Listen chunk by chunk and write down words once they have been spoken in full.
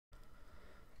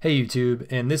Hey YouTube,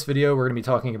 in this video we're going to be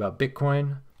talking about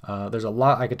Bitcoin. There's a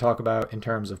lot I could talk about in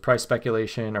terms of price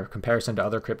speculation or comparison to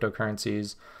other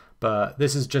cryptocurrencies, but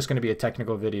this is just going to be a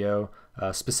technical video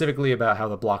specifically about how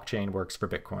the blockchain works for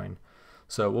Bitcoin.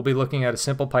 So we'll be looking at a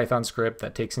simple Python script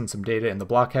that takes in some data in the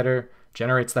block header,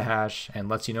 generates the hash, and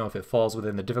lets you know if it falls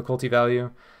within the difficulty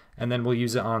value, and then we'll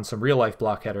use it on some real-life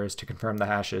block headers to confirm the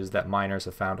hashes that miners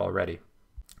have found already.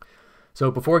 So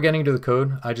before getting to the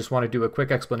code, I just want to do a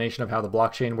quick explanation of how the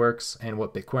blockchain works and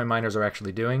what Bitcoin miners are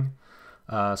actually doing.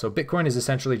 So Bitcoin is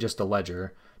essentially just a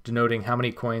ledger, denoting how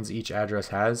many coins each address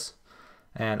has.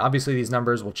 And obviously these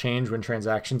numbers will change when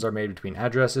transactions are made between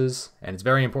addresses, and it's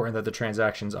very important that the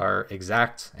transactions are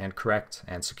exact and correct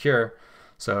and secure.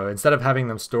 So instead of having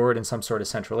them stored in some sort of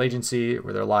central agency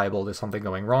where they're liable to something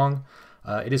going wrong,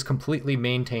 it is completely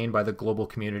maintained by the global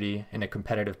community in a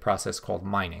competitive process called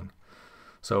mining.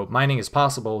 So mining is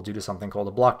possible due to something called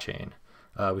a blockchain,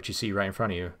 which you see right in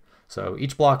front of you. So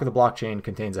each block of the blockchain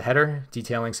contains a header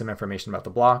detailing some information about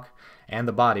the block, and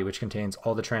the body, which contains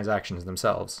all the transactions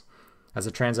themselves. As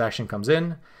a transaction comes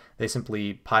in, they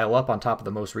simply pile up on top of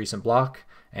the most recent block,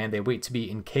 and they wait to be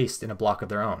encased in a block of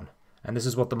their own. And this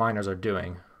is what the miners are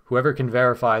doing. Whoever can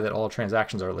verify that all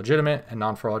transactions are legitimate and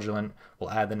non-fraudulent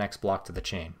will add the next block to the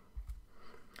chain.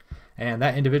 And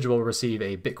that individual will receive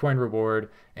a Bitcoin reward,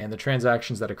 and the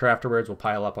transactions that occur afterwards will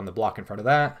pile up on the block in front of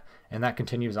that, and that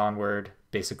continues onward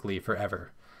basically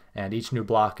forever. And each new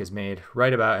block is made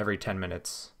right about every 10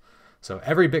 minutes. So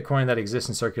every Bitcoin that exists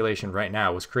in circulation right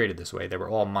now was created this way. They were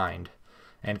all mined.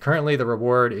 And currently the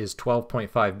reward is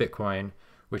 12.5 Bitcoin,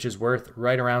 which is worth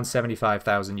right around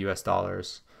 75,000 US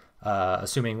dollars,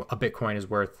 assuming a Bitcoin is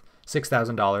worth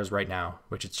 $6,000 right now,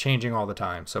 which it's changing all the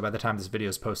time. So by the time this video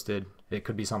is posted, it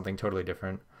could be something totally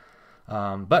different.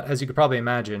 But as you could probably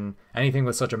imagine, anything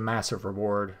with such a massive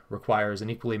reward requires an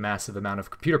equally massive amount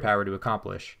of computer power to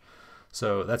accomplish.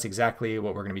 So that's exactly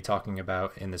what we're going to be talking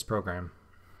about in this program.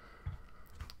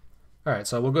 All right,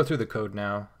 so we'll go through the code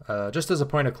now. Just as a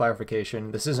point of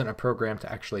clarification, this isn't a program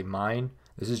to actually mine.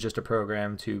 This is just a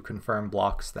program to confirm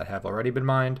blocks that have already been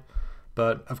mined.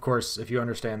 But of course, if you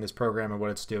understand this program and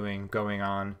what it's doing, going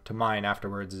on to mine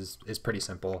afterwards is pretty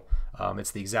simple.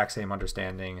 It's the exact same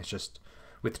understanding. It's just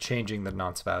with changing the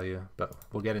nonce value, but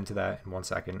we'll get into that in 1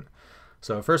 second.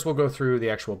 So first we'll go through the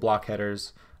actual block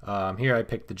headers. Here I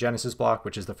picked the Genesis block,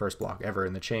 which is the first block ever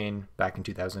in the chain back in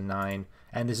 2009.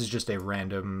 And this is just a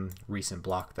random recent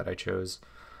block that I chose.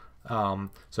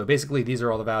 So basically these are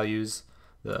all the values.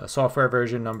 The software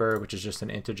version number, which is just an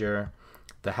integer.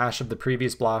 The hash of the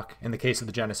previous block. In the case of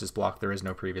the Genesis block, there is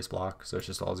no previous block, so it's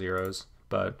just all zeros.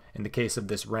 But in the case of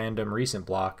this random recent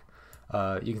block,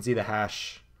 you can see the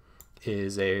hash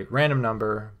is a random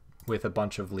number with a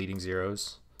bunch of leading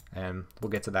zeros, and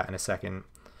we'll get to that in a second.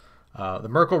 The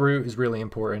Merkle root is really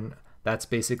important. That's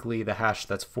basically the hash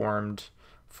that's formed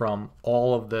from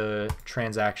all of the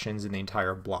transactions in the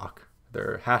entire block.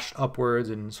 They're hashed upwards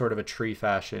in sort of a tree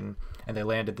fashion, and they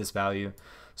land at this value.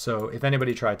 So if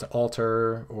anybody tried to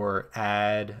alter or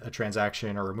add a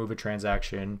transaction or remove a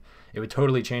transaction, it would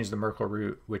totally change the Merkle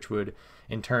root, which would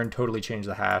in turn totally change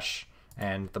the hash,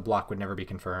 and the block would never be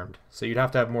confirmed. So you'd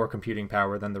have to have more computing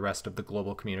power than the rest of the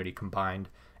global community combined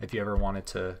if you ever wanted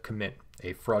to commit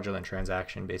a fraudulent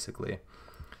transaction, basically.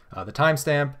 The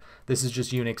timestamp, this is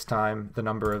just Unix time, the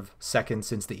number of seconds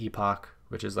since the epoch,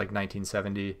 which is like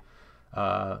 1970.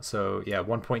 So yeah,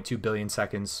 1.2 billion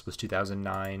seconds was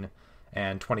 2009.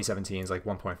 And 2017 is like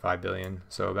 1.5 billion,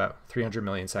 so about 300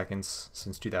 million seconds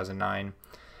since 2009.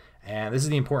 And this is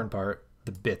the important part,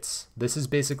 the bits. This is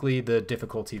basically the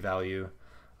difficulty value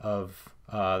of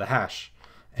the hash.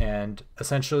 And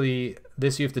essentially,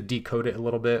 this you have to decode it a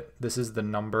little bit. This is the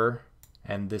number,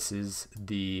 and this is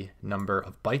the number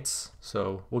of bytes.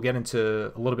 So we'll get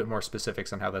into a little bit more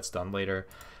specifics on how that's done later.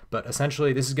 But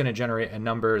essentially, this is going to generate a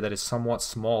number that is somewhat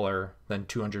smaller than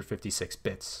 256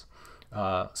 bits.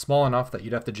 Small enough that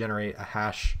you'd have to generate a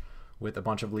hash with a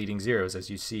bunch of leading zeros, as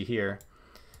you see here.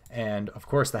 And of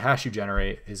course the hash you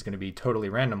generate is going to be totally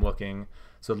random looking,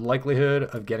 so the likelihood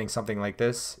of getting something like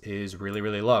this is really,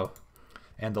 really low.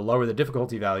 And the lower the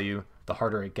difficulty value, the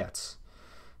harder it gets.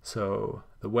 So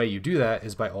the way you do that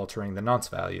is by altering the nonce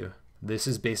value. This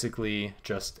is basically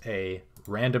just a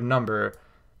random number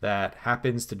that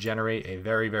happens to generate a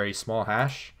very, very small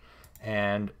hash,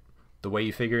 and the way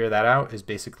you figure that out is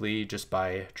basically just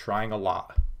by trying a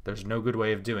lot. There's no good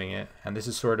way of doing it, and this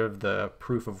is sort of the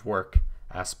proof of work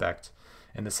aspect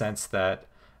in the sense that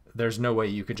there's no way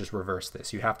you could just reverse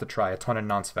this. You have to try a ton of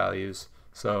nonce values,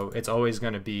 so it's always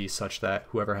going to be such that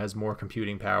whoever has more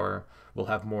computing power will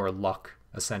have more luck,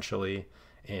 essentially,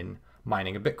 in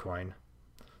mining a Bitcoin.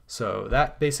 So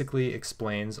that basically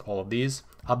explains all of these.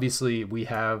 Obviously, we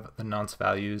have the nonce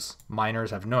values.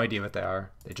 Miners have no idea what they are.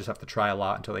 They just have to try a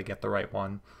lot until they get the right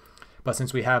one. But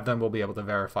since we have them, we'll be able to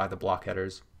verify the block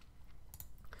headers.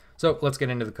 So let's get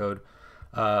into the code.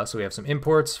 So we have some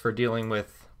imports for dealing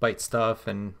with byte stuff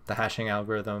and the hashing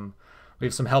algorithm. We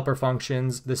have some helper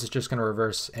functions. This is just going to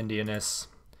reverse endianness,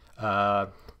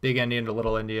 big endian to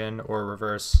little endian, or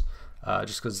reverse,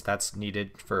 just because that's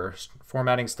needed for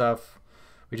formatting stuff.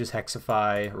 We just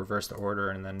hexify, reverse the order,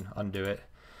 and then undo it.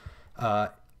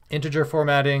 Integer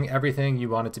formatting, everything you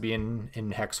want it to be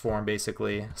in hex form,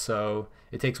 basically. So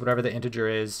it takes whatever the integer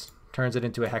is, turns it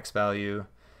into a hex value.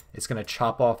 It's going to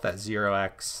chop off that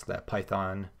 0x that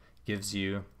Python gives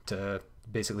you to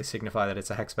basically signify that it's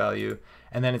a hex value.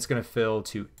 And then it's going to fill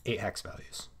to 8 hex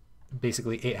values,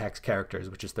 basically 8 hex characters,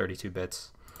 which is 32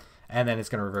 bits. And then it's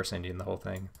going to reverse endian the whole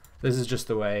thing. This is just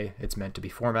the way it's meant to be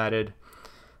formatted.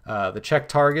 The check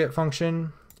target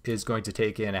function is going to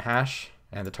take in a hash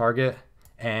and the target,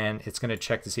 and it's going to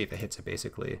check to see if it hits it,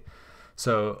 basically.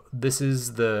 So this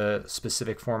is the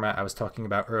specific format I was talking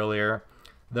about earlier.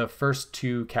 The first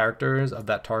 2 characters of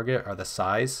that target are the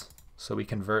size, so we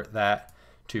convert that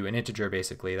to an integer,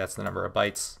 basically. That's the number of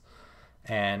bytes.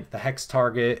 And the hex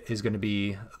target is going to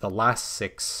be the last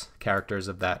 6 characters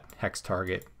of that hex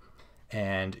target,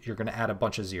 and you're going to add a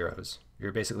bunch of zeros.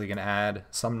 You're basically going to add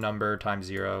some number times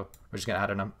 0. We're just going to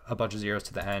add a bunch of zeros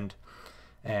to the end,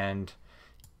 and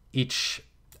each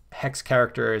hex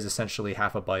character is essentially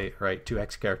half a byte, right? 2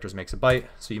 hex characters makes a byte,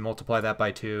 so you multiply that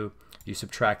by 2, you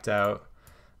subtract out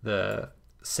the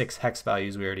 6 hex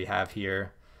values we already have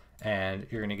here, and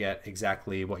you're going to get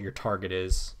exactly what your target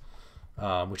is,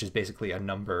 which is basically a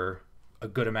number, a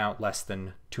good amount less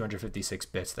than 256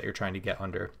 bits that you're trying to get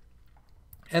under.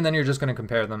 And then you're just going to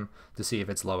compare them to see if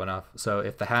it's low enough. So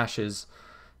if the hash is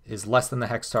less than the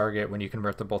hex target, when you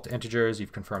convert them both to integers,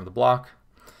 you've confirmed the block,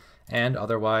 and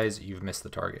otherwise you've missed the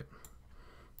target.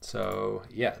 So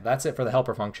yeah, that's it for the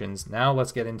helper functions. Now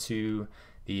let's get into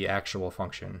the actual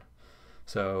function.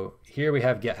 So here we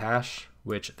have getHash,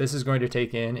 which this is going to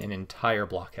take in an entire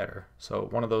block header. So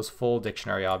one of those full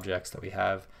dictionary objects that we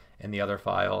have in the other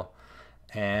file.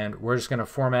 And we're just going to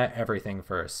format everything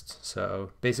first.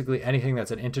 So basically anything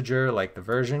that's an integer, like the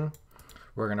version,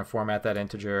 we're going to format that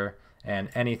integer. And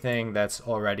anything that's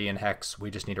already in hex,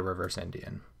 we just need a reverse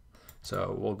endian.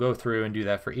 So we'll go through and do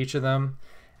that for each of them.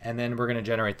 And then we're going to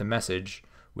generate the message,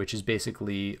 which is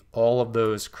basically all of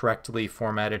those correctly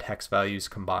formatted hex values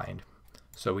combined.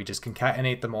 So we just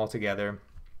concatenate them all together,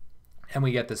 and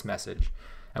we get this message.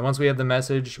 And once we have the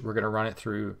message, we're going to run it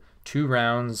through 2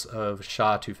 rounds of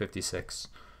SHA-256,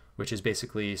 which is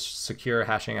basically secure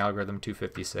hashing algorithm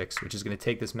 256, which is going to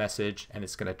take this message and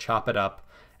it's going to chop it up,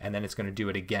 and then it's going to do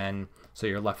it again, so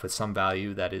you're left with some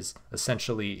value that is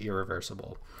essentially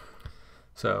irreversible.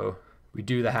 So we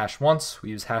do the hash once,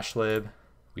 we use hashlib,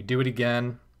 we do it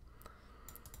again.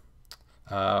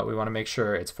 We want to make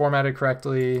sure it's formatted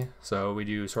correctly, so we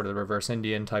do sort of the reverse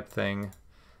endian type thing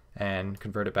and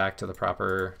convert it back to the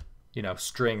proper,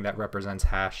 string that represents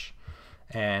hash.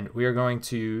 And we are going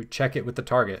to check it with the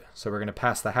target. So we're going to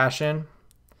pass the hash in,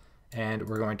 and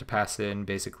we're going to pass in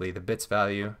basically the bits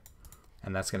value,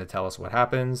 and that's going to tell us what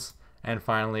happens. And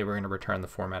finally, we're going to return the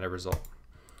formatted result.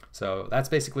 So that's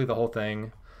basically the whole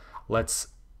thing. Let's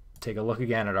take a look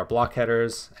again at our block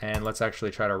headers, and let's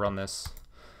actually try to run this.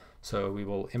 So we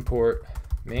will import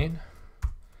main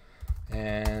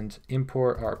and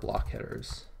import our block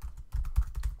headers.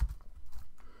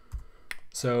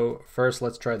 So first,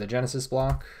 let's try the Genesis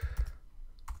block.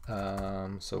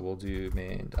 So we'll do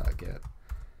main.get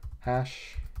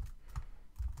hash,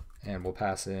 and we'll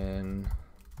pass in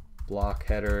block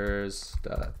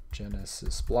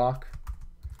headers.genesis block.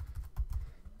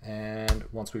 And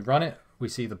once we run it, we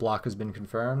see the block has been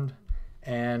confirmed,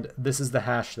 and this is the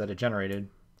hash that it generated.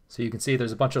 So you can see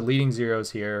there's a bunch of leading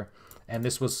zeros here, and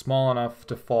this was small enough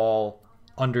to fall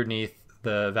underneath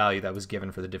the value that was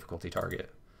given for the difficulty target.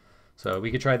 So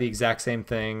we could try the exact same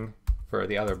thing for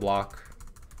the other block,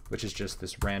 which is just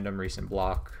this random recent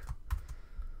block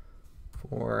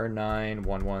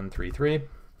 491133,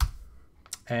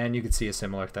 and you can see a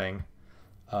similar thing.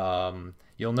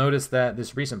 You'll notice that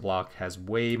this recent block has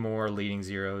way more leading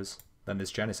zeros than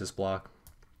this Genesis block.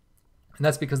 And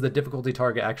that's because the difficulty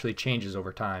target actually changes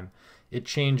over time. It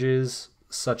changes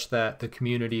such that the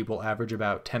community will average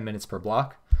about 10 minutes per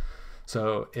block.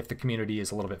 So if the community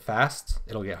is a little bit fast,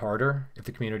 it'll get harder. If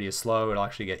the community is slow, it'll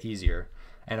actually get easier.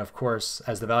 And of course,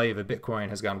 as the value of a Bitcoin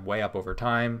has gone way up over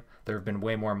time, there have been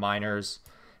way more miners.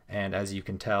 And as you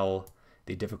can tell,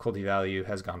 the difficulty value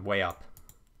has gone way up.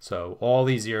 So all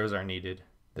these zeros are needed.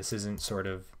 This isn't sort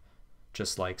of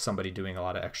just like somebody doing a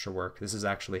lot of extra work. This is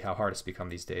actually how hard it's become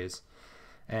these days.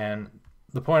 And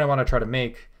the point I want to try to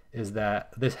make is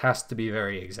that this has to be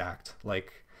very exact.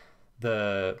 Like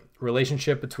the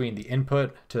relationship between the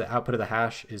input to the output of the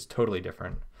hash is totally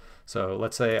different. So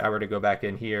let's say I were to go back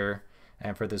in here,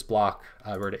 and for this block,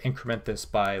 I were to increment this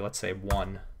by, let's say,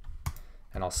 1,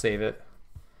 and I'll save it.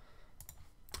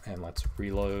 And let's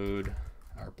reload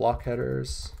our block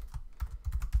headers.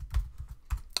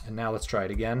 And now let's try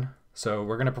it again. So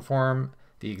we're going to perform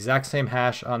the exact same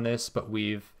hash on this, but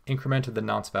we've incremented the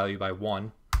nonce value by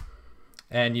 1.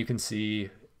 And you can see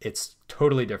it's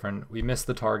totally different. We missed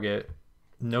the target,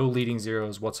 no leading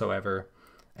zeros whatsoever.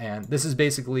 And this is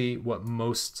basically what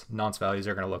most nonce values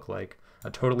are going to look like. A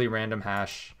totally random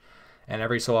hash. And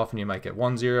every so often you might get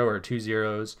 1 0 or 2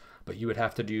 zeros, but you would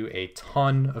have to do a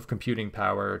ton of computing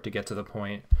power to get to the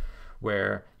point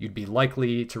where you'd be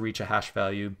likely to reach a hash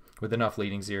value with enough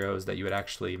leading zeros that you would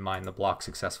actually mine the block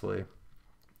successfully.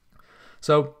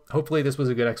 So hopefully this was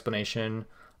a good explanation.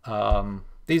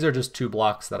 These are just 2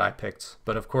 blocks that I picked,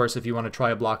 but of course if you want to try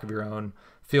a block of your own,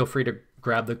 feel free to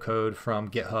grab the code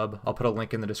from GitHub. I'll put a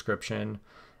link in the description,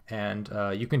 and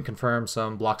you can confirm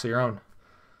some blocks of your own.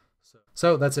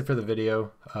 So that's it for the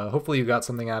video. Hopefully you got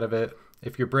something out of it.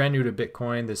 If you're brand new to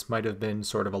Bitcoin, this might have been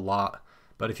sort of a lot,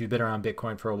 but if you've been around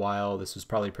Bitcoin for a while, this was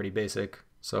probably pretty basic.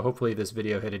 So hopefully this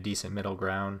video hit a decent middle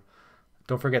ground.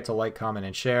 Don't forget to like, comment,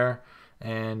 and share.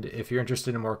 And if you're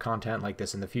interested in more content like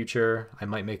this in the future, I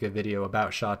might make a video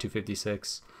about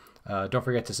SHA-256. Don't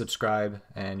forget to subscribe,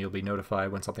 and you'll be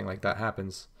notified when something like that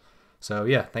happens. So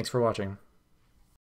yeah, thanks for watching.